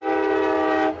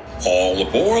All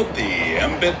aboard the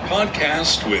MBIT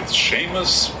podcast with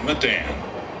Seamus Madan.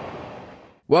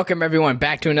 Welcome, everyone,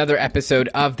 back to another episode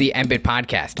of the MBIT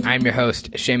podcast. I'm your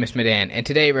host, Seamus Madan, and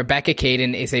today Rebecca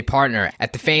Kaden is a partner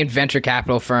at the famed venture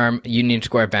capital firm Union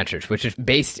Square Ventures, which is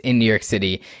based in New York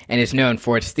City and is known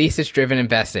for its thesis-driven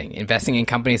investing in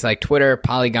companies like Twitter,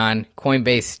 Polygon,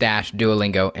 Coinbase, Stash,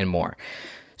 Duolingo, and more.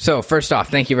 So first off,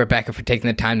 thank you, Rebecca, for taking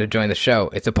the time to join the show.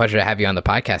 It's a pleasure to have you on the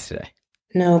podcast today.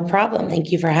 No problem.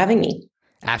 Thank you for having me.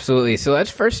 Absolutely. So let's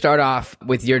first start off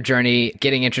with your journey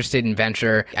getting interested in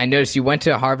venture. I noticed you went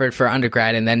to Harvard for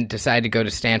undergrad and then decided to go to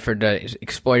Stanford to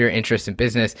explore your interest in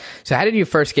business. So how did you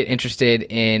first get interested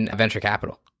in venture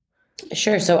capital?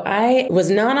 Sure. So I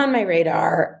was not on my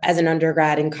radar as an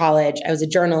undergrad in college. I was a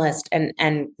journalist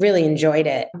and really enjoyed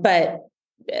it. But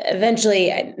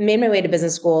eventually I made my way to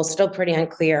business school, still pretty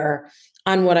unclear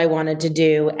on what I wanted to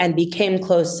do, and became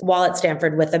close while at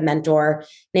Stanford with a mentor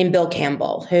named Bill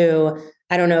Campbell, who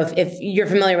I don't know if you're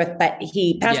familiar with, but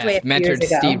he passed away a few years mentored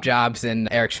ago. Steve Jobs and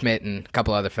Eric Schmidt and a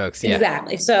couple other folks. Yeah.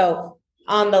 Exactly. So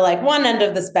on the one end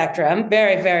of the spectrum,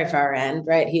 very, very far end,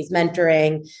 right? He's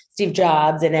mentoring Steve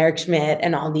Jobs and Eric Schmidt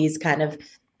and all these kind of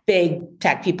big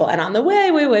tech people. And on the way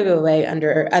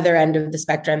under other end of the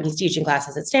spectrum, he's teaching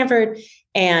classes at Stanford.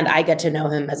 And I get to know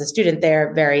him as a student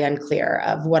there, very unclear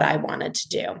of what I wanted to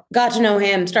do. Got to know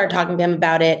him, started talking to him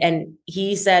about it. And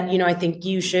he said, I think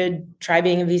you should try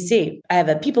being a VC. I have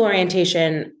a people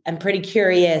orientation. I'm pretty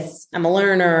curious. I'm a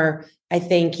learner. I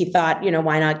think he thought,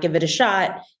 why not give it a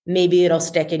shot? Maybe it'll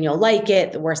stick and you'll like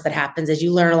it. The worst that happens is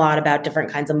you learn a lot about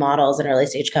different kinds of models in early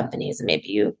stage companies. And maybe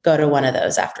you go to one of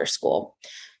those after school.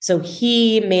 So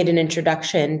he made an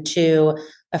introduction to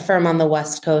a firm on the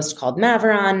West Coast called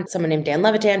Maveron, someone named Dan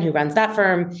Levitan who runs that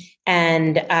firm.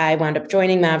 And I wound up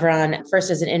joining Maveron first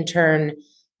as an intern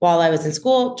while I was in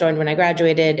school, joined when I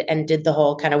graduated, and did the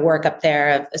whole kind of work up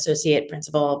there of associate,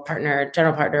 principal, partner,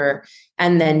 general partner,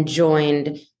 and then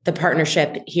joined the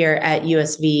partnership here at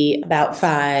USV about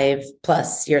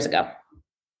 5+ years ago.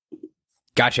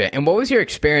 Gotcha. And what was your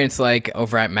experience like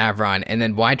over at Maveron? And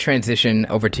then why transition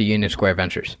over to Union Square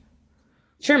Ventures?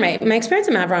 Sure. My experience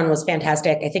at Maveron was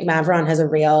fantastic. I think Maveron has a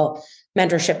real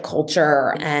mentorship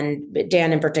culture, and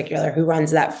Dan in particular, who runs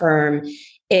that firm,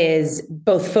 is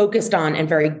both focused on and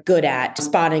very good at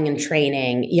spotting and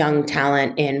training young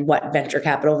talent in what venture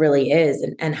capital really is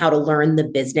and how to learn the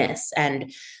business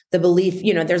and the belief,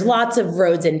 there's lots of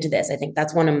roads into this. I think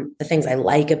that's one of the things I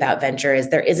like about venture is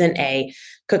there isn't a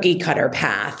cookie cutter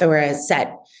path or a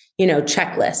set,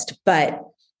 checklist, but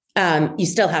you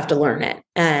still have to learn it.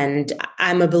 And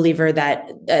I'm a believer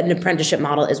that an apprenticeship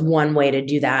model is one way to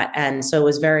do that. And so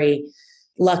was very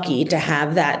lucky to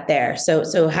have that there.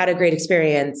 So had a great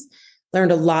experience,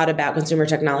 learned a lot about consumer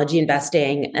technology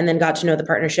investing, and then got to know the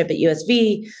partnership at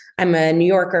USV. I'm a New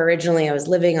Yorker originally. I was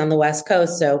living on the West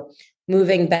Coast. So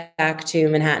moving back to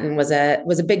Manhattan was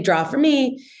a big draw for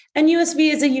me. And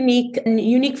USV is a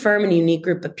unique firm and a unique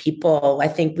group of people. I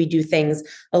think we do things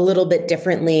a little bit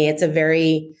differently. It's a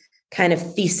very kind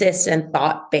of thesis and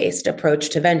thought-based approach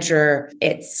to venture.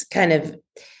 It's kind of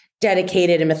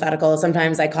dedicated and methodical.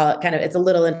 Sometimes I call it it's a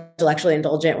little intellectually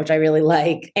indulgent, which I really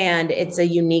like. And it's a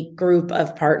unique group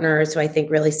of partners who I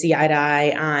think really see eye to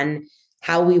eye on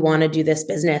how we want to do this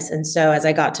business. And so as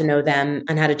I got to know them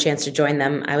and had a chance to join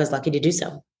them, I was lucky to do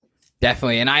so.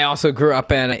 Definitely. And I also grew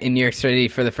up in New York City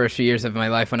for the first few years of my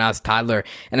life when I was a toddler.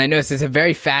 And I noticed it's a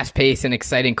very fast-paced and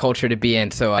exciting culture to be in.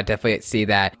 So I definitely see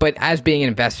that. But as being an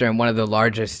investor in one of the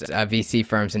largest VC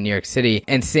firms in New York City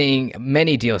and seeing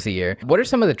many deals a year, what are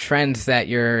some of the trends that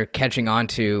you're catching on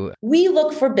to? We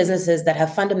look for businesses that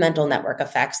have fundamental network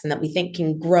effects and that we think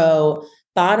can grow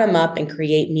bottom up and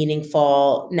create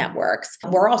meaningful networks.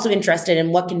 We're also interested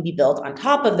in what can be built on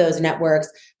top of those networks,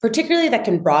 particularly that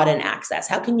can broaden access.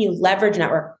 How can you leverage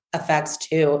network effects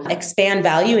to expand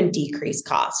value and decrease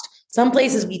cost? Some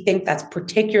places we think that's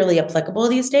particularly applicable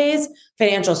these days,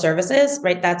 financial services,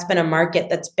 right? That's been a market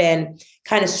that's been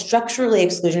kind of structurally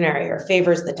exclusionary or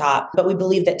favors the top, but we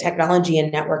believe that technology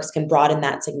and networks can broaden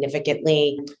that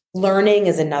significantly. Learning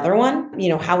is another one.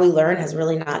 How we learn has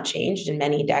really not changed in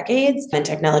many decades, and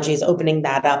technology is opening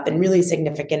that up in really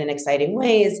significant and exciting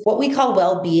ways. What we call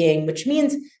well-being, which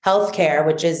means healthcare,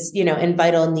 which is, in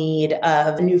vital need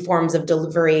of new forms of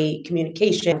delivery,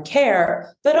 communication,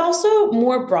 care, but also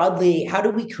more broadly, how do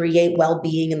we create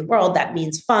well-being in the world? That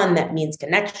means fun, that means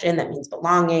connection, that means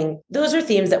belonging. Those are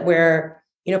themes that we're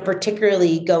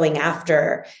particularly going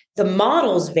after. The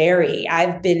models vary.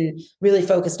 I've been really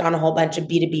focused on a whole bunch of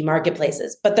B2B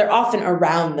marketplaces, but they're often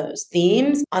around those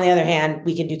themes. On the other hand,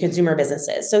 we can do consumer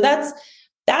businesses. So that's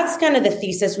That's kind of the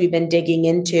thesis we've been digging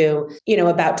into.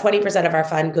 About 20% of our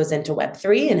fund goes into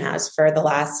Web3 and has for the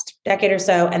last decade or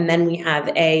so. And then we have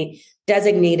a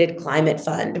designated climate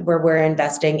fund where we're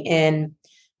investing in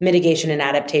mitigation and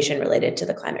adaptation related to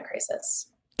the climate crisis.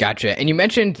 Gotcha. And you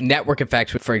mentioned network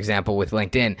effects, for example, with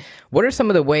LinkedIn. What are some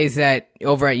of the ways that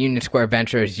over at Union Square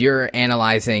Ventures you're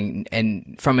analyzing,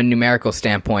 and from a numerical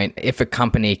standpoint, if a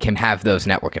company can have those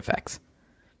network effects?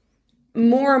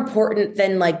 More important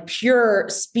than like pure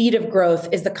speed of growth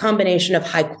is the combination of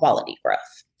high quality growth.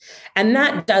 And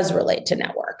that does relate to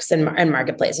networks and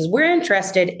marketplaces. We're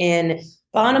interested in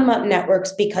bottom up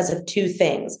networks because of two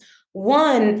things.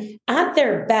 One, at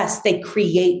their best, they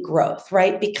create growth,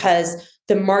 right? Because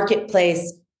the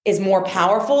marketplace is more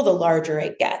powerful the larger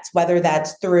it gets, whether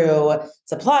that's through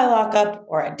supply lockup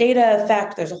or a data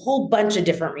effect. There's a whole bunch of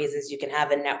different reasons you can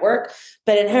have a network,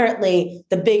 but inherently,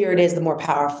 the bigger it is, the more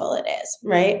powerful it is,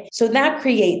 right? So that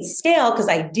creates scale because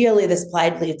ideally the supply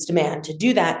leads demand to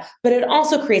do that, but it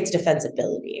also creates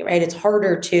defensibility, right? It's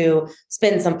harder to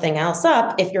spin something else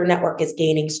up if your network is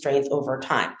gaining strength over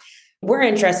time. We're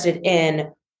interested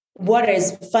in what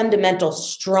is fundamental,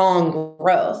 strong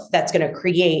growth that's going to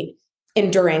create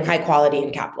enduring, high quality,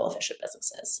 and capital efficient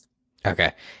businesses.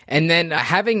 Okay. And then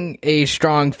having a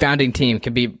strong founding team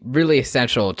can be really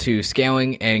essential to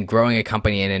scaling and growing a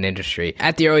company in an industry.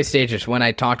 At the early stages, when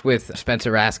I talked with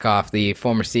Spencer Rascoff, the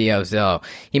former CEO of Zillow,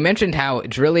 he mentioned how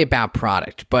it's really about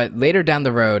product. But later down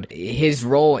the road, his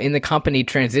role in the company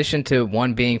transitioned to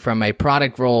one being from a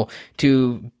product role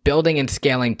to building and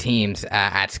scaling teams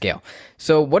at scale.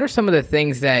 So what are some of the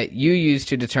things that you use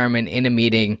to determine in a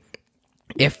meeting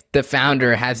if the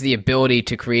founder has the ability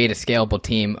to create a scalable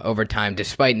team over time,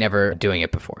 despite never doing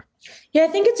it before? Yeah, I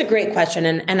think it's a great question.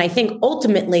 And I think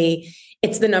ultimately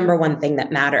it's the number one thing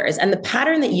that matters. And the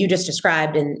pattern that you just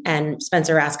described and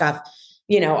Spencer Rascoff,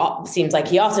 seems like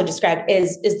he also described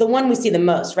is the one we see the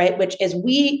most, right? Which is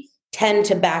we tend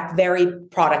to back very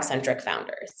product-centric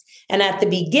founders. And at the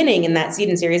beginning in that seed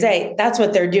and Series A, that's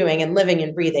what they're doing and living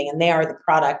and breathing. And they are the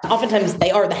product. Oftentimes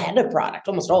they are the head of product,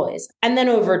 almost always. And then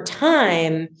over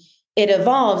time, it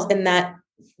evolves in that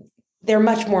they're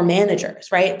much more managers,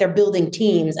 right? They're building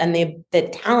teams and the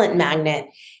talent magnet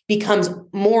becomes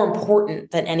more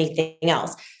important than anything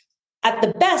else. At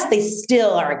the best, they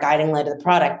still are a guiding light of the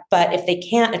product. But if they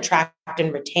can't attract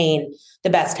and retain the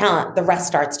best talent, the rest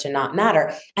starts to not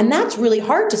matter. And that's really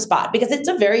hard to spot because it's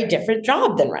a very different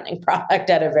job than running product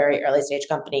at a very early stage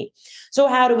company. So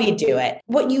how do we do it?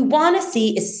 What you want to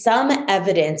see is some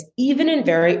evidence, even in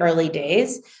very early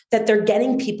days, that they're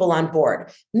getting people on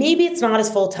board. Maybe it's not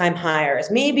as full-time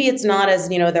hires. Maybe it's not as,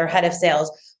 their head of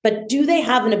sales, but do they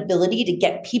have an ability to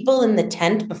get people in the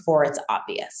tent before it's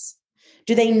obvious?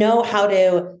 Do they know how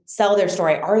to sell their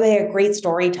story? Are they a great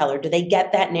storyteller? Do they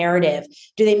get that narrative?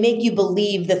 Do they make you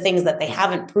believe the things that they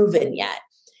haven't proven yet?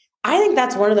 I think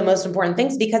that's one of the most important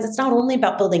things because it's not only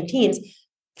about building teams.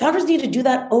 Founders need to do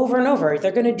that over and over.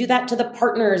 They're going to do that to the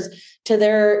partners, to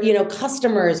their,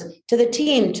 customers, to the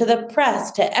team, to the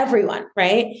press, to everyone,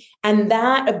 right? And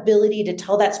that ability to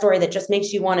tell that story that just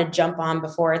makes you want to jump on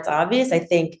before it's obvious, I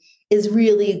think, is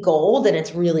really gold and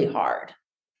it's really hard.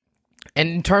 And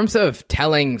in terms of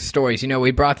telling stories,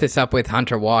 we brought this up with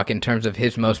Hunter Walk in terms of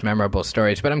his most memorable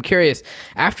stories. But I'm curious,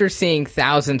 after seeing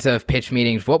thousands of pitch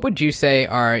meetings, what would you say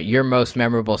are your most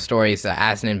memorable stories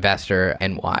as an investor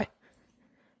and why?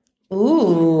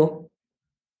 Ooh,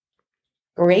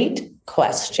 great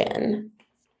question.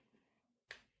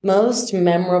 Most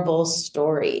memorable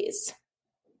stories.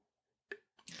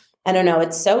 I don't know.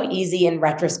 It's so easy in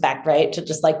retrospect, right? To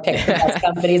just pick the best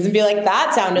companies and be like,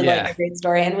 that sounded like a great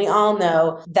story. And we all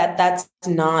know that that's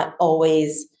not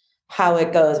always how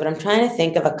it goes, but I'm trying to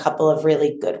think of a couple of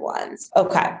really good ones.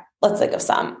 Okay, let's think of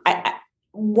some.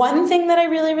 One thing that I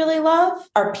really, really love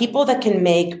are people that can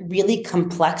make really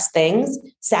complex things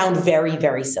sound very,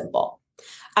 very simple.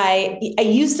 I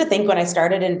used to think when I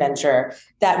started in venture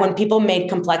that when people made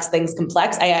complex things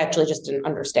complex, I actually just didn't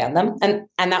understand them. And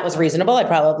that was reasonable. I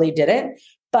probably did it.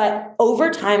 But over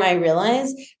time, I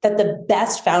realized that the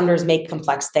best founders make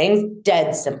complex things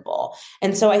dead simple.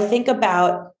 And so I think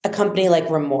about a company like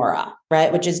Remora,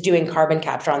 right, which is doing carbon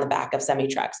capture on the back of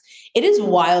semi-trucks. It is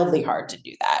wildly hard to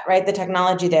do that, right? The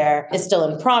technology there is still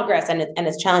in progress and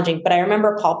it's challenging. But I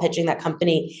remember Paul pitching that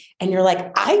company and you're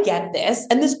like, I get this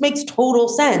and this makes total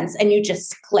sense. And you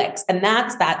just clicks. And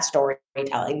that's that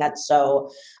storytelling. That's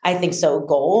I think so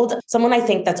gold. Someone I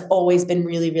think that's always been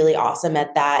really, really awesome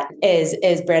at that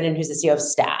is Brandon, who's the CEO of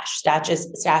Stash.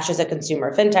 Stash is a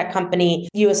consumer fintech company.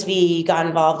 USV got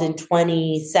involved in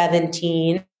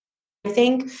 2017, I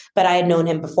think, but I had known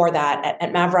him before that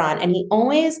at Mavron. And he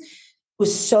always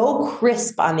who's so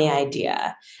crisp on the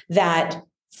idea that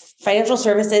financial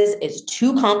services is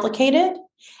too complicated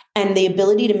and the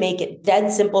ability to make it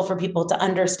dead simple for people to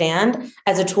understand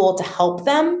as a tool to help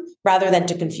them rather than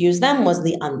to confuse them was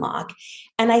the unlock.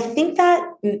 And I think that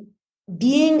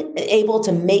being able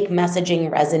to make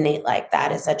messaging resonate like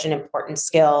that is such an important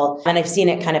skill. And I've seen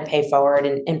it kind of pay forward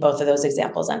in both of those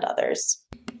examples and others.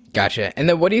 Gotcha. And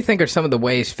then what do you think are some of the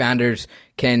ways founders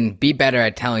can be better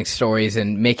at telling stories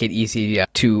and make it easy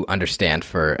to understand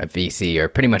for a VC or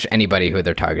pretty much anybody who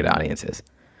their target audience is?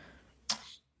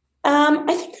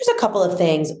 I think there's a couple of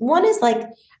things. One is like,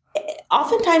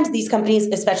 oftentimes these companies,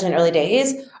 especially in early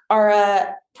days, are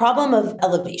a problem of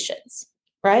elevations,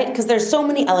 right? Because there's so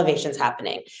many elevations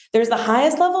happening. There's the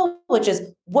highest level, which is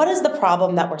what is the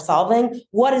problem that we're solving?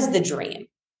 What is the dream?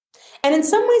 And in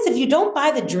some ways, if you don't buy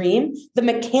the dream, the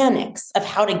mechanics of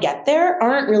how to get there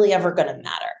aren't really ever going to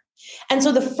matter. And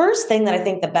so the first thing that I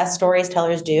think the best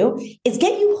storytellers do is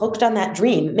get you hooked on that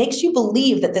dream. It makes you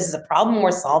believe that this is a problem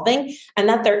we're solving and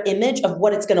that their image of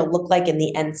what it's going to look like in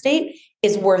the end state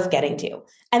is worth getting to.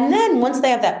 And then once they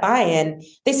have that buy-in,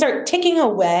 they start ticking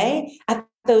away at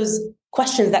those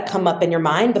questions that come up in your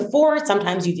mind before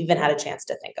sometimes you've even had a chance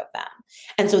to think of them.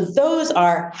 And so those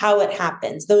are how it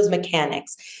happens, those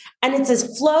mechanics. And it's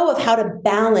this flow of how to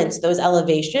balance those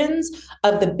elevations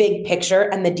of the big picture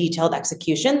and the detailed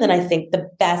execution that I think the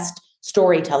best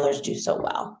storytellers do so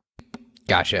well.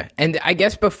 Gotcha. And I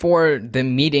guess before the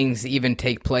meetings even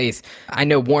take place, I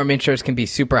know warm intros can be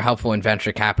super helpful in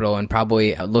venture capital and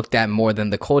probably looked at more than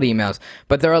the cold emails.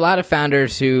 But there are a lot of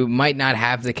founders who might not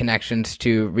have the connections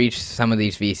to reach some of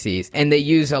these VCs, and they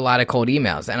use a lot of cold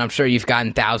emails. And I'm sure you've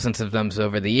gotten thousands of them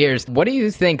over the years. What do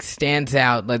you think stands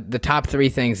out, like the top 3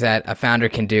 things that a founder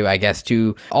can do, I guess,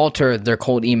 to alter their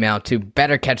cold email to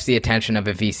better catch the attention of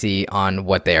a VC on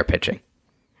what they are pitching?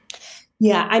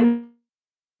 Yeah, I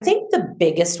think the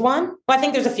biggest one, well, I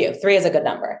think there's a few. 3 is a good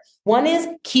number. One is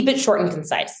keep it short and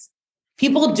concise.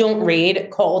 People don't read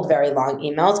cold, very long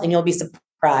emails, and you'll be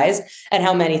surprised at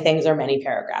how many things are many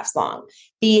paragraphs long.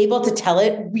 Be able to tell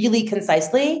it really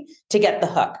concisely to get the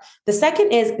hook. The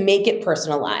second is make it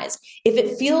personalized. If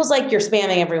it feels like you're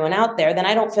spamming everyone out there, then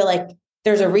I don't feel like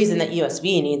there's a reason that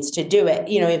USV needs to do it,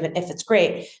 even if it's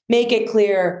great. Make it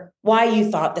clear why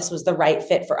you thought this was the right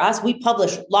fit for us. We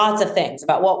publish lots of things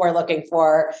about what we're looking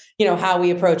for, how we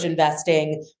approach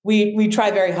investing. We try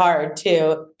very hard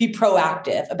to be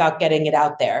proactive about getting it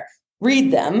out there.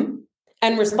 Read them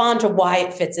and respond to why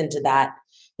it fits into that,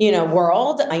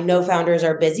 world. I know founders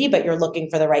are busy, but you're looking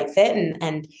for the right fit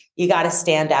and you got to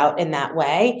stand out in that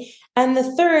way. And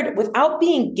the third, without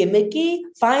being gimmicky,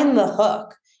 find the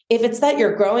hook. If it's that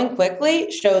you're growing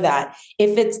quickly, show that.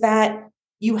 If it's that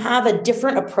you have a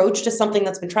different approach to something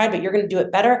that's been tried, but you're going to do it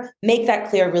better, make that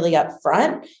clear really up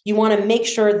front. You want to make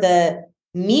sure the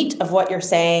meat of what you're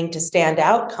saying to stand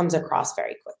out comes across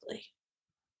very quickly.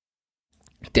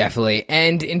 Definitely.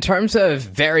 And in terms of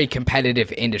very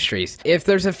competitive industries, if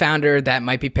there's a founder that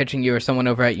might be pitching you or someone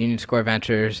over at Union Square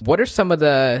Ventures, what are some of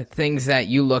the things that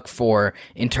you look for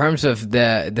in terms of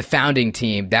the founding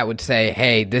team that would say,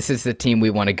 hey, this is the team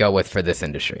we want to go with for this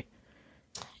industry?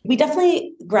 We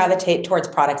definitely gravitate towards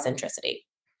product centricity.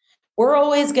 We're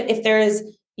always good if there is,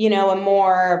 a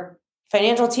more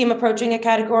financial team approaching a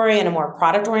category and a more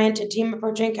product-oriented team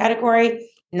approaching a category.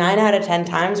 9 out of 10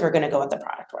 times, we're going to go with the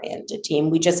product-oriented team.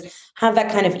 We just have that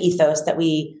kind of ethos that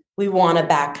we want to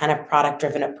back kind of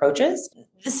product-driven approaches.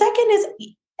 The second is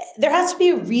there has to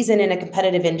be a reason in a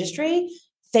competitive industry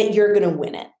that you're going to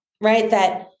win it, right?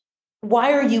 That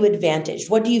why are you advantaged?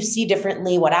 What do you see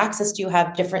differently? What access do you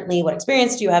have differently? What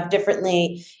experience do you have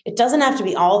differently? It doesn't have to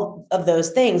be all of those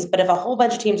things, but if a whole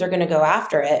bunch of teams are going to go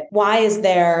after it, why is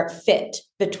there fit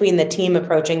between the team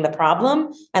approaching the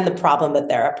problem and the problem that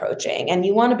they're approaching? And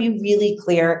you want to be really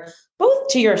clear, both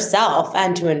to yourself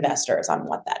and to investors, on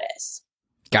what that is.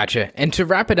 Gotcha. And to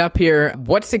wrap it up here,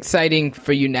 what's exciting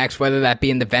for you next, whether that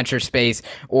be in the venture space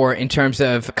or in terms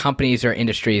of companies or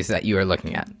industries that you are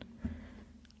looking at?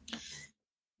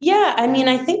 Yeah,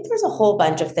 I think there's a whole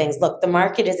bunch of things. Look, the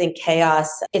market is in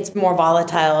chaos. It's more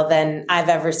volatile than I've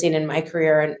ever seen in my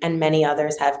career, and many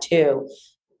others have too.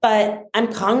 But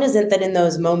I'm cognizant that in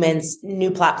those moments, new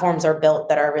platforms are built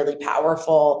that are really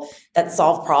powerful, that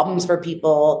solve problems for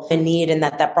people in need, and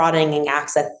that broadening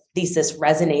access thesis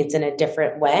resonates in a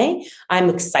different way. I'm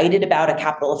excited about a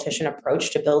capital efficient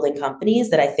approach to building companies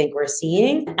that I think we're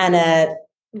seeing, and a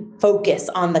focus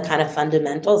on the kind of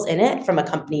fundamentals in it from a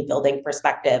company building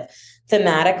perspective.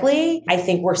 Thematically, I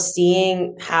think we're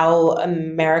seeing how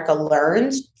America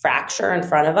learns fracture in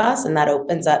front of us, and that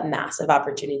opens up massive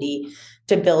opportunity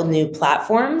to build new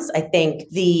platforms. I think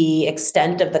the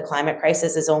extent of the climate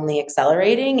crisis is only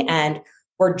accelerating, and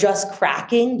we're just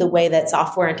cracking the way that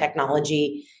software and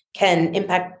technology can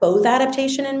impact both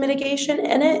adaptation and mitigation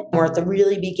in it. We're at the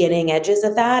really beginning edges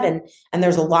of that, and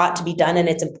there's a lot to be done, and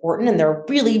it's important, and there are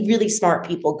really, really smart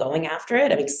people going after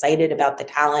it. I'm excited about the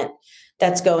talent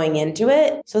that's going into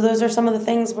it. So those are some of the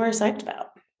things we're psyched about.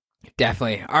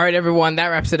 Definitely. All right, everyone. That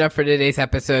wraps it up for today's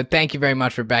episode. Thank you very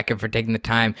much, Rebecca, for taking the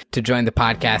time to join the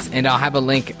podcast. And I'll have a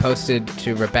link posted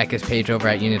to Rebecca's page over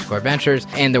at Union Square Ventures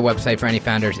and their website for any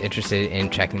founders interested in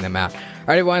checking them out. All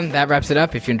right, everyone. That wraps it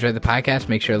up. If you enjoyed the podcast,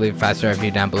 make sure to leave a 5-star review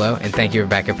down below. And thank you,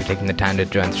 Rebecca, for taking the time to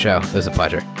join the show. It was a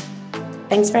pleasure.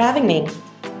 Thanks for having me.